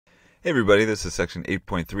Hey everybody, this is section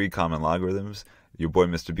 8.3 Common Logarithms. Your boy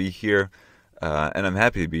Mr. B here, and I'm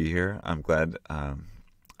happy to be here. I'm glad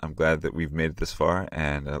that we've made it this far,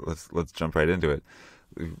 and let's jump right into it.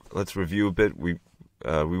 Let's review a bit. We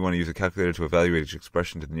want to use a calculator to evaluate each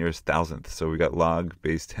expression to the nearest thousandth. So we got log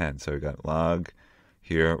base 10. So we got log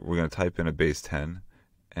here. We're going to type in a base 10,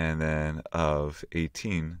 and then of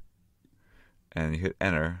 18, and you hit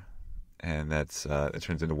enter, and that's it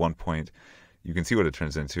turns into 1 point. You can see what it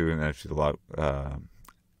turns into, and actually the log,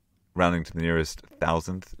 rounding to the nearest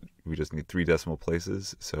thousandth, we just need 3 decimal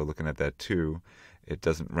places. So looking at that 2, it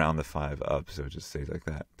doesn't round the 5 up, so it just stays like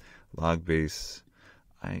that. Log base,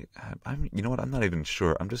 you know what? I'm not even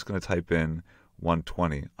sure. I'm just going to type in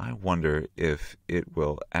 120. I wonder if it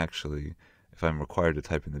will actually, if I'm required to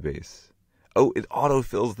type in the base. Oh, it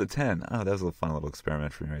autofills the 10. Oh, that was a fun little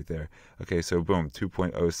experiment for me right there. Okay, so boom,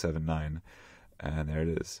 2.079, and there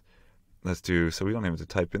it is. Let's do, so we don't even have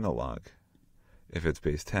to type in the log. If it's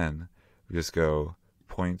base 10, we just go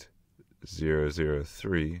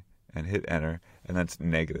 0.003 and hit enter, and that's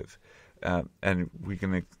negative. And we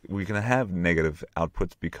can have negative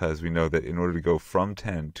outputs because we know that in order to go from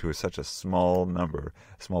 10 to such a small number,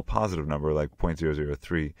 a small positive number like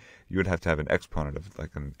 0.003, you would have to have an exponent of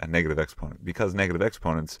like a negative exponent, because negative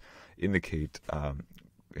exponents indicate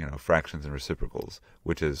fractions and reciprocals,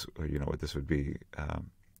 which is what this would be.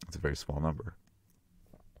 It's a very small number.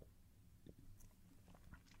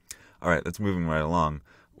 All right, let's moving right along.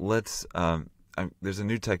 There's a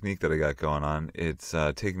new technique that I got going on. It's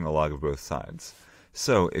taking the log of both sides.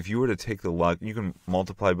 So if you were to take the log, you can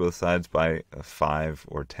multiply both sides by 5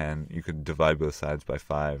 or 10. You could divide both sides by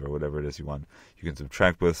 5 or whatever it is you want. You can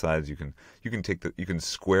subtract both sides. You can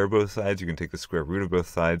square both sides. You can take the square root of both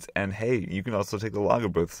sides. And hey, you can also take the log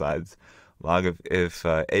of both sides. Log of, if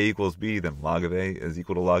a equals b, then log of a is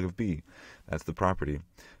equal to log of b. That's the property.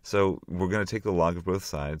 So we're going to take the log of both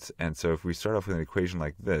sides, and so if we start off with an equation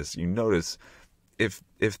like this, you notice if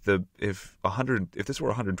this were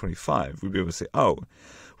 125, we'd be able to say, oh,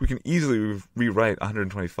 we can easily rewrite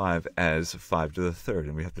 125 as 5 to the third,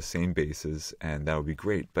 and we have the same bases, and that would be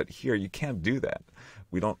great. But here you can't do that.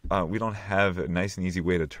 We don't have a nice and easy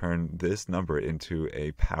way to turn this number into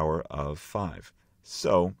a power of 5.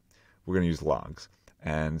 So we're going to use logs,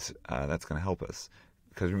 and that's going to help us.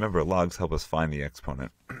 Because remember, logs help us find the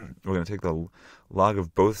exponent. We're going to take the log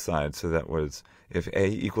of both sides, so that was, if a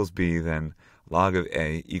equals b, then log of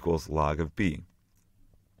a equals log of b.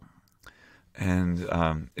 And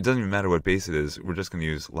it doesn't even matter what base it is, we're just going to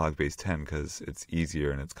use log base 10 because it's easier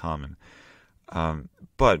and it's common.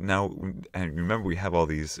 But now, and remember, we have all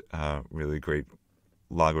these really great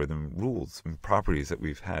logarithm rules and properties that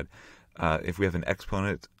we've had. If we have an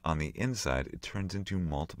exponent on the inside, it turns into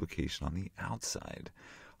multiplication on the outside.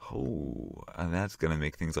 Oh, and that's going to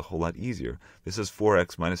make things a whole lot easier. This is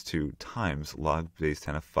 4x minus 2 times log base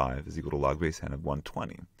 10 of 5 is equal to log base 10 of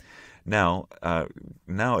 120. Now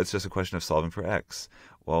it's just a question of solving for x.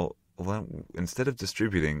 Well, instead of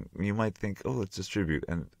distributing, you might think, oh, let's distribute.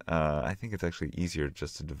 And I think it's actually easier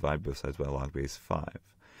just to divide both sides by log base 5.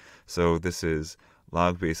 So this is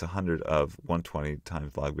log base 100 of 120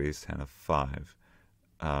 times log base 10 of 5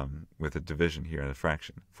 with a division here and a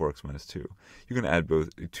fraction, 4x minus 2. You can add 2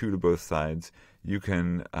 to both sides. You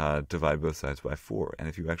can divide both sides by 4. And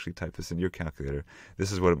if you actually type this in your calculator,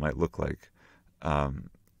 this is what it might look like on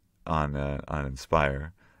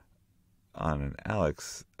Inspire. On an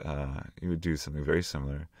Alex, you would do something very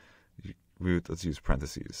similar. Let's use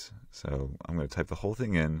parentheses. So I'm going to type the whole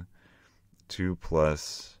thing in, 2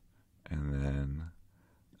 plus, and then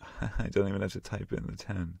I don't even have to type in the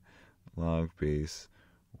 10. Log base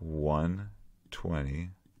 120,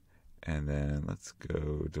 and then let's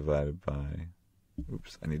go divided by,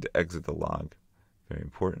 oops, I need to exit the log. Very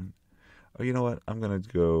important. Oh, you know what? I'm going to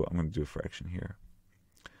do a fraction here.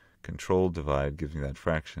 Control divide gives me that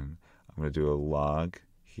fraction. I'm going to do a log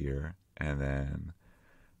here, and then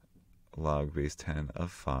log base 10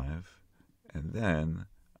 of 5, and then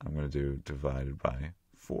I'm going to do divided by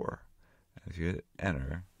 4. And if you hit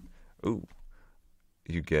enter, ooh,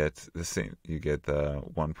 you get the same. You get the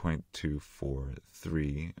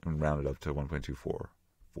 1.243 and round it up to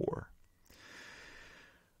 1.244.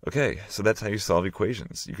 Okay, so that's how you solve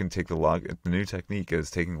equations. You can take the log. The new technique is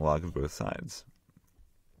taking the log of both sides.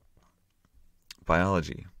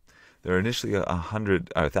 Biology. There are initially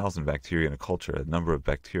 1,000 bacteria in a culture. A number of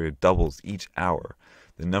bacteria doubles each hour.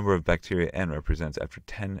 The number of bacteria n represents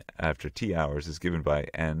after t hours is given by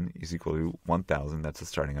n is equal to 1,000. That's the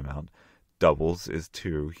starting amount. Doubles is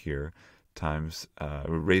 2 here times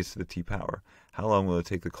raised to the t power. how long will it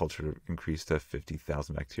take the culture to increase to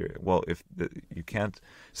 50,000 bacteria? Well, you can't,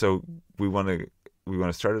 so we want to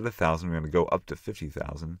start at 1,000. We want to go up to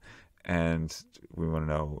 50,000, and we want to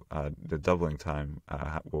know the doubling time.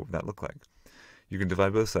 What would that look like? You can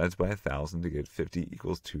divide both sides by 1,000 to get 50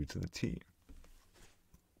 equals 2 to the t.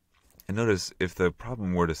 And notice if the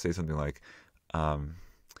problem were to say something like,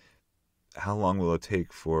 how long will it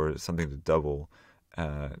take for something to double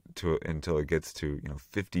until it gets to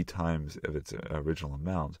 50 times of its original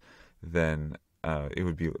amount, then it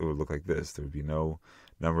would look like this. There would be no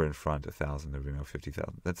number in front, 1,000. There would be no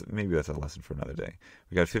 50,000. Maybe that's a lesson for another day.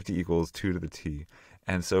 We got 50 equals 2 to the t,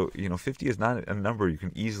 and so 50 is not a number you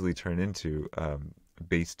can easily turn into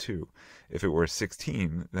base 2. If it were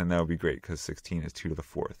 16, then that would be great because 16 is 2 to the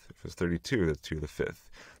 4th. If it was 32, that's 2 to the 5th.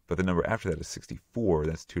 But the number after that is 64.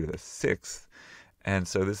 That's 2 to the 6th. And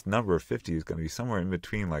so this number of 50 is going to be somewhere in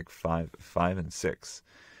between like 5 and 6,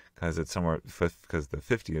 because the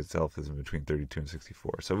 50 itself is in between 32 and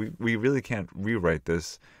 64. So we really can't rewrite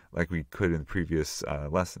this like we could in previous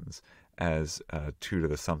lessons as 2 to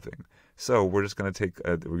the something. So we're just going to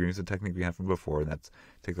we're going to use the technique we had from before, and that's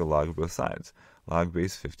take the log of both sides. Log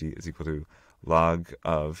base 50 is equal to log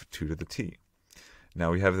of 2 to the t.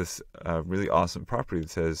 Now we have this really awesome property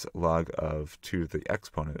that says log of 2 to the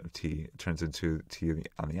exponent of t turns into t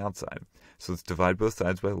on the outside. So let's divide both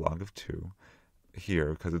sides by log of 2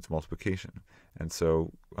 here because it's multiplication. And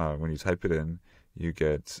so when you type it in, you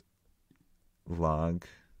get log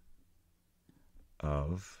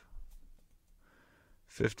of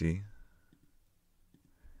 50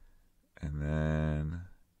 and then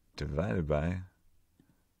divided by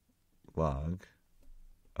log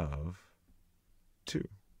of 2.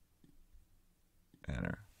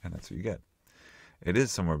 Enter, and that's what you get. It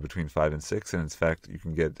is somewhere between 5 and 6, and in fact, you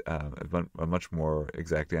can get a much more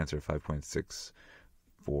exact answer,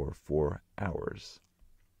 5.644 hours.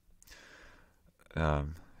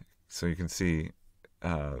 So you can see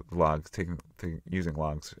logs, using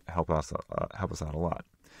logs help us out a lot.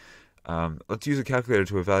 Let's use a calculator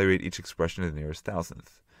to evaluate each expression to the nearest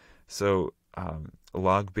thousandth. So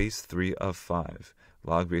log base 3 of 5,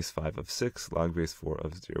 log base 5 of 6, log base 4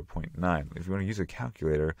 of 0.9. If you want to use a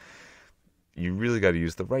calculator, you really got to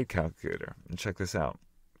use the right calculator. And check this out.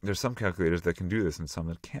 There's some calculators that can do this and some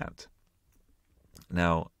that can't.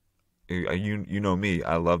 Now, you know me,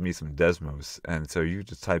 I love me some Desmos, and so you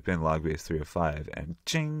just type in log base 3 of 5, and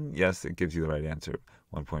ching, yes, it gives you the right answer,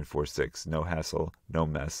 1.46. No hassle, no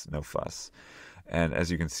mess, no fuss. And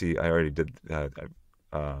as you can see, I already did that.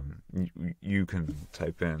 You can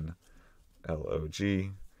type in log,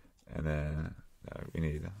 and then we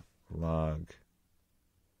need log.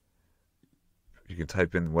 You can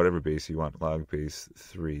type in whatever base you want, log base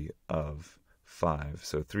 3 of 5.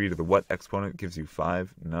 So 3 to the what exponent gives you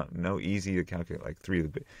 5. No easy to calculate, like 3 to the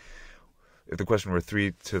base. If the question were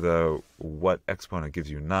 3 to the what exponent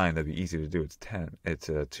gives you 9, that'd be easy to do. It's 10. It's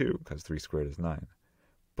 2, because 3 squared is 9.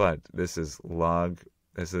 But this is 3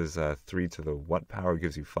 to the what power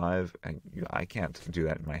gives you 5, and I can't do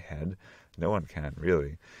that in my head. No one can,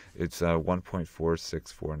 really. It's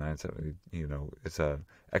 1.46497. It's a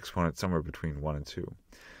exponent somewhere between 1 and 2.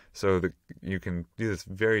 So you can do this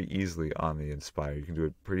very easily on the Inspire. You can do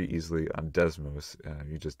it pretty easily on Desmos.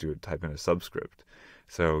 You just type in a subscript.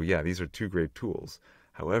 So yeah, these are two great tools.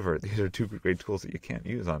 However, these are two great tools that you can't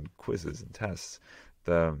use on quizzes and tests.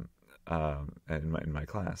 In my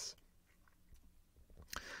class.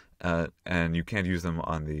 And you can't use them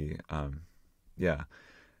on the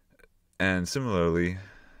And similarly,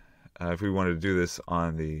 if we wanted to do this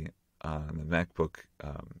on the MacBook,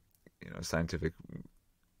 scientific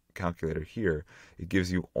calculator here, it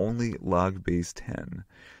gives you only log base 10.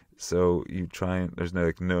 So you try and there's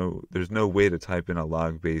no way to type in a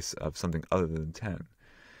log base of something other than 10.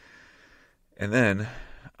 And then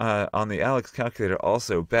on the Alex calculator,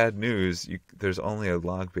 also bad news. There's only a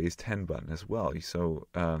log base 10 button as well. So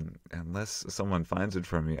unless someone finds it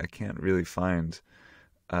for me, I can't really find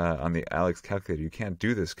on the Alex calculator. You can't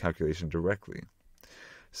do this calculation directly.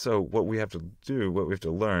 So what we have to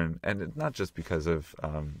learn, and it's not just because of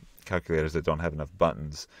calculators that don't have enough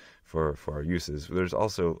buttons for our uses. There's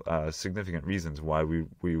also significant reasons why we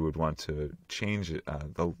would want to change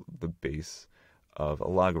the base of a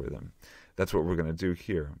logarithm. That's what we're going to do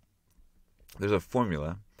here. There's a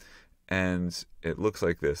formula, and it looks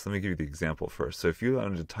like this. Let me give you the example first. So if you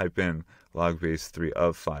wanted to type in log base 3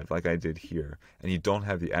 of 5, like I did here, and you don't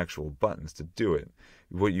have the actual buttons to do it,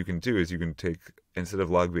 what you can do is you can take, instead of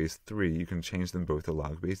log base 3, you can change them both to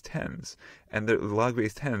log base 10s. And the log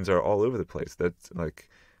base 10s are all over the place. That's like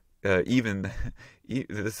even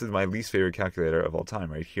this is my least favorite calculator of all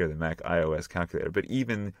time right here, the Mac iOS calculator. But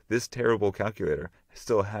even this terrible calculator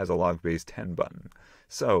still has a log base 10 button.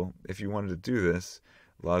 So if you wanted to do this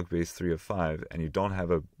log base 3 of 5 and you don't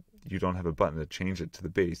have a button to change it to the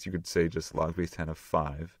base, you could say just log base 10 of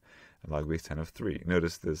 5 and log base 10 of 3.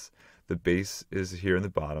 Notice this, the base is here in the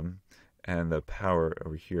bottom and the power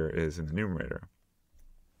over here is in the numerator.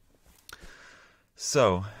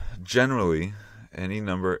 So generally, any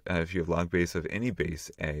number, if you have log base of any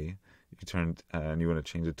base a, you turn and you want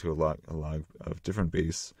to change it to a log of different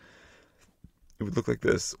base, it would look like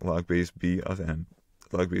this: log base b of n,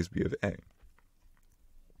 log base b of a.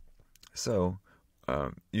 So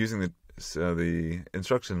using the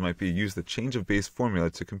instructions might be: use the change of base formula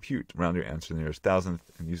to compute, round your answer to the nearest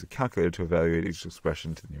thousandth, and use a calculator to evaluate each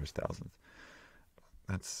expression to the nearest thousandth.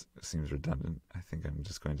 That seems redundant. I think I'm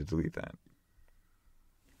just going to delete that.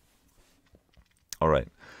 All right,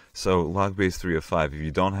 so log base 3 of 5. If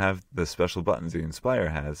you don't have the special buttons the Inspire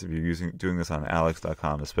has, if you're doing this on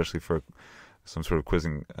alex.com, especially for some sort of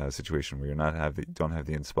quizzing situation where don't have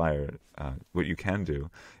the Inspire, what you can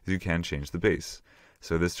do is you can change the base.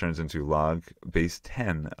 So this turns into log base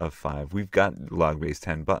 10 of 5. We've got log base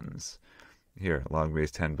 10 buttons here, log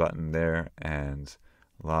base 10 button there, and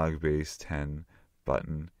log base 10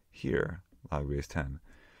 button here, log base 10.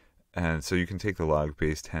 And so you can take the log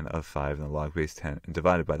base 10 of 5 and the log base 10 and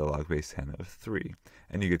divide it by the log base 10 of 3.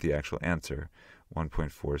 And you get the actual answer,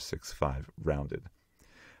 1.465 rounded.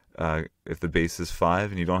 If the base is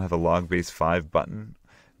 5 and you don't have a log base 5 button,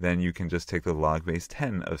 then you can just take the log base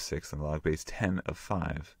 10 of 6 and the log base 10 of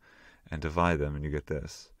 5 and divide them, and you get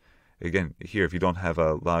this. Again, here, if you don't have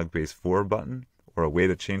a log base 4 button or a way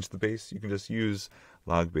to change the base, you can just use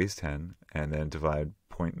log base 10 and then divide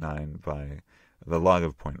 0.9 by the log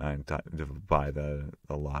of 0.9 by the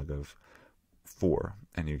log of 4,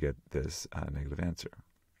 and you get this negative answer.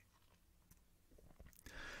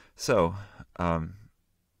 So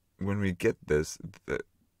when we get this,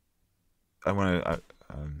 I want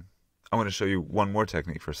to show you one more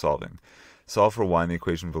technique for solving. Solve for y in the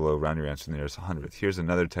equation below, round your answer to the nearest 100th. Here's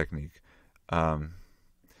another technique.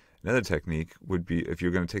 Another technique would be, if you're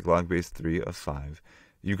going to take log base 3 of 5,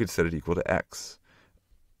 you could set it equal to x.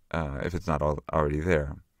 If it's not already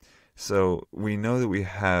there. So we know that we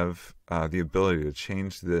have the ability to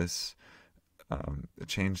change this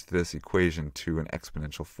equation to an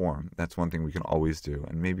exponential form. That's one thing we can always do,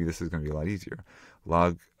 and maybe this is going to be a lot easier.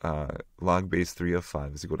 Log base 3 of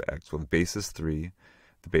 5 is equal to x. Well, the base is 3,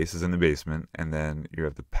 the base is in the basement, and then you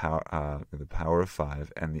have the power of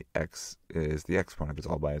 5, and the x is the exponent. It's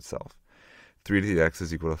all by itself. 3 to the x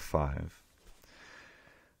is equal to 5.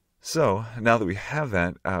 So now that we have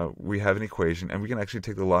that, we have an equation, and we can actually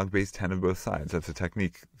take the log base 10 of both sides. That's a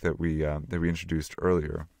technique that we introduced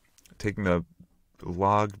earlier. Taking the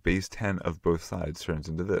log base 10 of both sides turns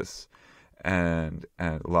into this, and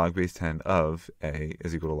log base 10 of a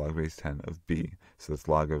is equal to log base 10 of b. So that's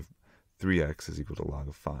log of 3x is equal to log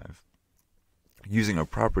of 5. Using our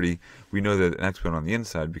property, we know that an exponent on the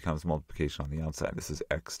inside becomes multiplication on the outside. This is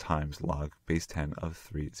x times log base 10 of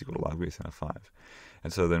 3 is equal to log base 10 of 5.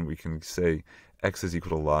 And so then we can say x is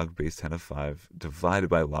equal to log base 10 of 5 divided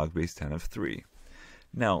by log base 10 of 3.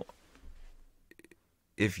 Now,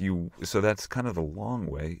 so that's kind of the long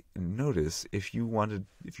way. Notice if you wanted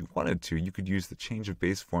to, you could use the change of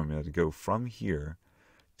base formula to go from here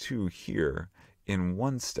to here in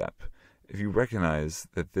one step. If you recognize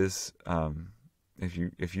that this,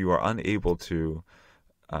 if you are unable to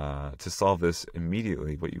solve this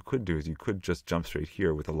immediately, what you could do is you could just jump straight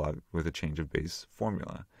here with a change of base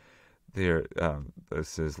formula. There,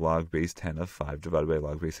 this is log base 10 of 5 divided by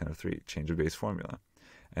log base 10 of 3, change of base formula.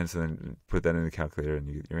 And so then put that in the calculator and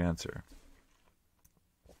you get your answer.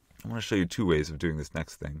 I want to show you two ways of doing this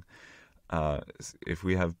next thing. If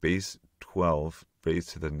we have base 12 raised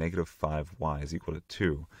to the negative 5y is equal to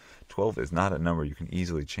 2, 12 is not a number you can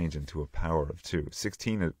easily change into a power of 2.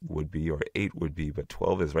 16 it would be, or 8 would be, but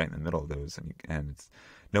 12 is right in the middle of those, and it's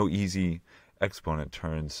no easy exponent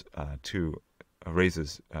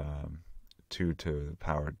raises 2 to the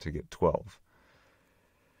power to get 12.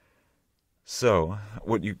 So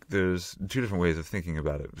there's two different ways of thinking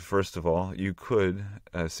about it. First of all, you could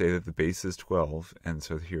say that the base is 12, and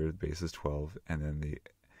so here the base is 12, and then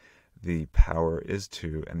the power is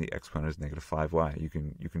 2, and the exponent is negative 5y. You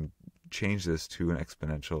can change this to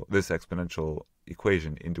this exponential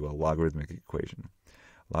equation into a logarithmic equation.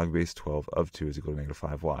 Log base 12 of 2 is equal to negative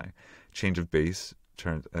 5y. Change of base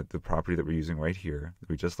turns at the property that we're using right here that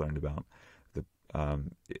we just learned about.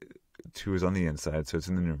 2 is on the inside, so it's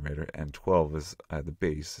in the numerator, and 12 is at the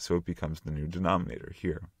base, so it becomes the new denominator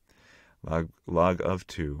here. Log of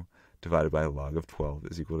 2 divided by log of 12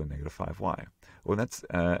 is equal to negative 5y. Well, that's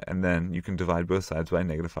and then you can divide both sides by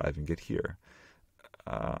negative 5 and get here.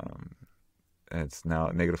 It's now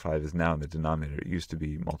negative 5 is now in the denominator. It used to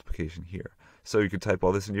be multiplication here. So you could type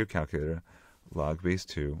all this into your calculator, log base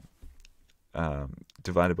 2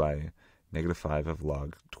 divided by negative 5 of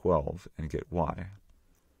log 12 and get y.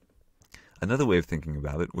 Another way of thinking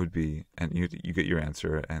about it would be, and you get your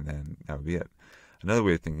answer and then that would be it. Another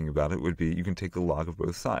way of thinking about it would be you can take the log of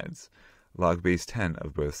both sides. Log base 10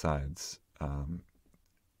 of both sides.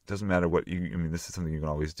 Doesn't matter what I mean, this is something you can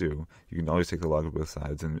always do. You can always take the log of both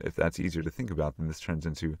sides, and if that's easier to think about, then this turns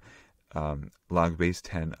into log base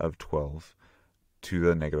 10 of 12 to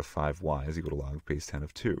the negative 5y is equal to log base 10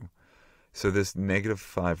 of 2. So this negative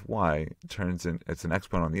 5y turns in, it's an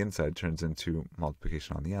exponent on the inside, turns into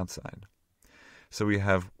multiplication on the outside. So we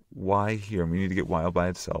have y here, and we need to get y all by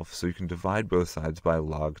itself, so you can divide both sides by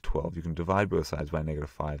log 12. You can divide both sides by negative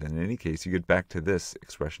 5, and in any case, you get back to this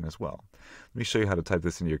expression as well. Let me show you how to type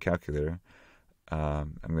this into your calculator.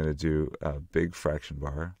 I'm going to do a big fraction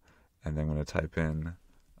bar, and then I'm going to type in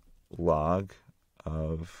log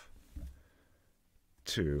of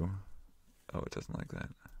 2. Oh, it doesn't like that.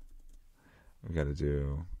 We've got to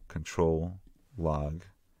do control log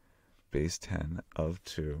base 10 of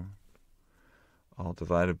 2. All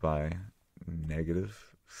divided by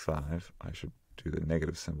negative 5. I should do the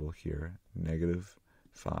negative symbol here. Negative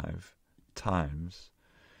 5 times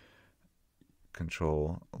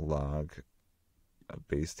control log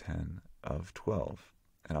base 10 of 12.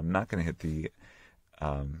 And I'm not going to hit the,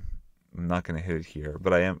 I'm not going to hit it here,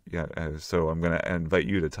 but I am, so I'm going to invite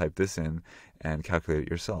you to type this in and calculate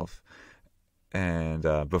it yourself. And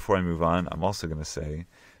before I move on, I'm also going to say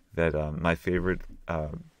that my favorite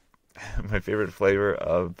flavor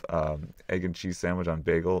of egg and cheese sandwich on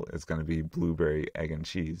bagel is going to be blueberry egg and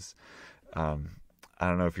cheese. I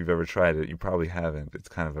don't know if you've ever tried it. You probably haven't. It's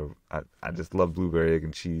kind of I just love blueberry egg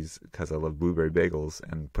and cheese because I love blueberry bagels,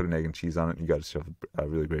 and put an egg and cheese on it, and you got yourself a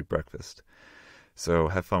really great breakfast. So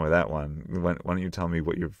have fun with that one. Why don't you tell me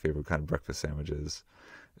what your favorite kind of breakfast sandwich is,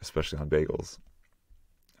 especially on bagels?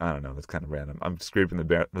 I don't know. That's kind of random. I'm scraping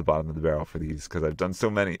the bottom of the barrel for these because I've done so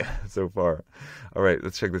many so far. All right,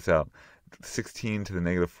 let's check this out. 16 to the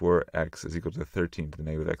negative 4x is equal to 13 to the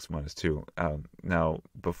negative x minus 2. Now,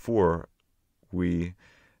 before I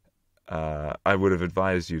would have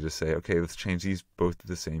advised you to say, okay, let's change these both to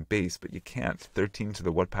the same base, but you can't. 13 to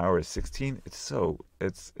the what power is 16?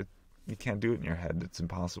 You can't do it in your head. It's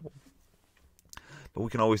impossible. But we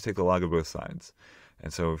can always take the log of both sides.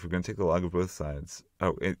 And so if we're going to take the log of both sides,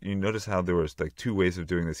 you notice how there was like two ways of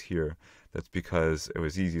doing this here. That's because it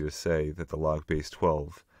was easy to say that the log base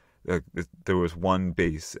 12, there was one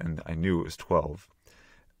base and I knew it was 12.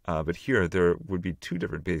 But here there would be two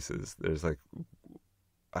different bases. There's like,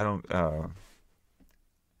 how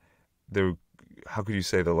could you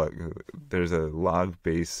say there's a log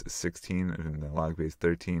base 16 and a log base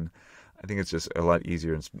 13? I think it's just a lot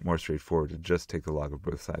easier and more straightforward to just take the log of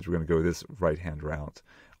both sides. We're going to go this right-hand route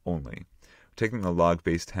only. Taking the log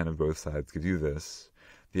base 10 of both sides gives you this.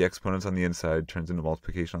 The exponents on the inside turns into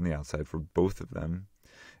multiplication on the outside for both of them.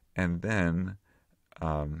 And then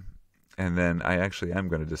I actually am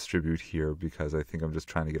going to distribute here because I think I'm just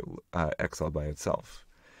trying to get x all by itself.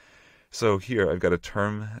 So here I've got a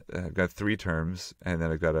term, I've got three terms, and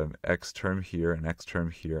then I've got an x term here, an x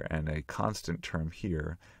term here, and a constant term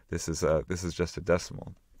here. This is just a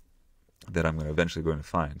decimal that I'm going to eventually go and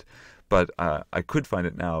find. But I could find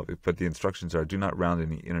it now, but the instructions are do not round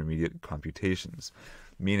any intermediate computations,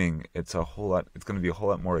 meaning it's going to be a whole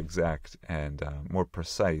lot more exact and more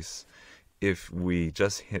precise if we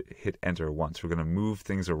just hit enter once. We're going to move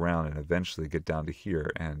things around and eventually get down to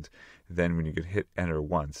here, and then when you get hit enter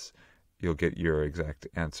once, you'll get your exact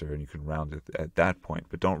answer and you can round it at that point,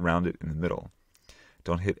 but don't round it in the middle.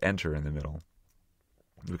 Don't hit enter in the middle.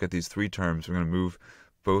 We've got these three terms. We're going to move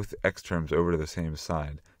both x terms over to the same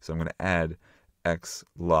side. So I'm going to add x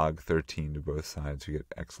log 13 to both sides. We get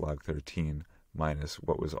x log 13 minus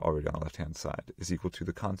what was already on the left-hand side is equal to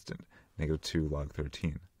the constant, negative 2 log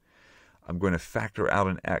 13. I'm going to factor out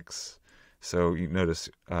an x. So you notice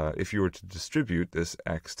if you were to distribute this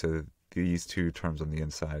x to these two terms on the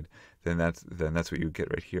inside, then that's what you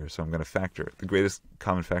get right here. So I'm going to factor. The greatest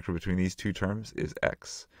common factor between these two terms is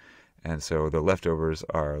x. And so the leftovers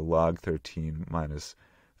are log 13 minus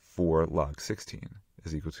 4 log 16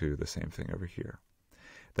 is equal to the same thing over here.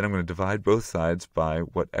 Then I'm going to divide both sides by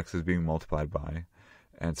what x is being multiplied by.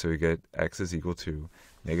 And so we get x is equal to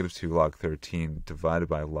negative 2 log 13 divided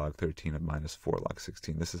by log 13 of minus 4 log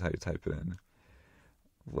 16. This is how you type it in.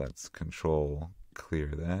 Let's control clear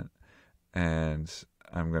that. and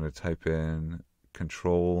I'm going to type in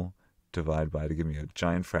control divide by to give me a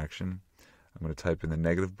giant fraction. I'm going to type in the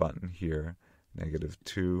negative button here,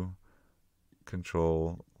 -2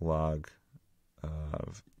 control log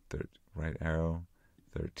of right arrow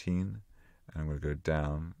 13, and I'm going to go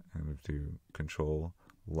down and I'm going to do control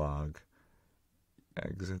log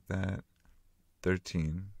exit that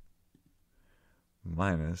 13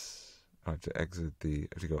 minus, I have to exit I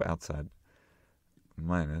have to go outside,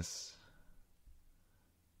 minus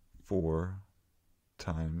 4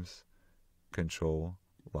 times control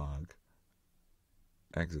log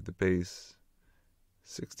exit the base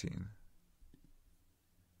 16.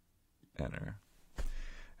 Enter.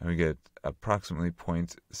 And we get approximately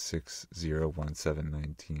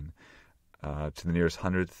 0.601719. To the nearest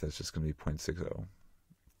hundredth, that's just going to be 0.60.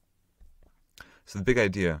 So the big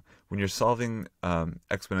idea, when you're solving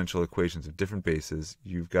exponential equations of different bases,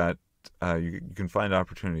 you've got you can find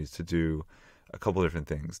opportunities to do a couple different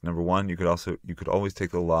things. Number one, you could always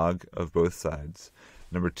take the log of both sides.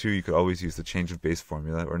 Number two, you could always use the change of base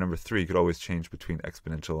formula. Or number three, you could always change between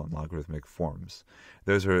exponential and logarithmic forms.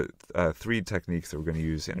 Those are three techniques that we're going to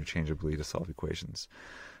use interchangeably to solve equations.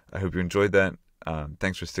 I hope you enjoyed that.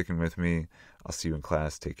 Thanks for sticking with me. I'll see you in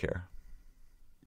class. Take care.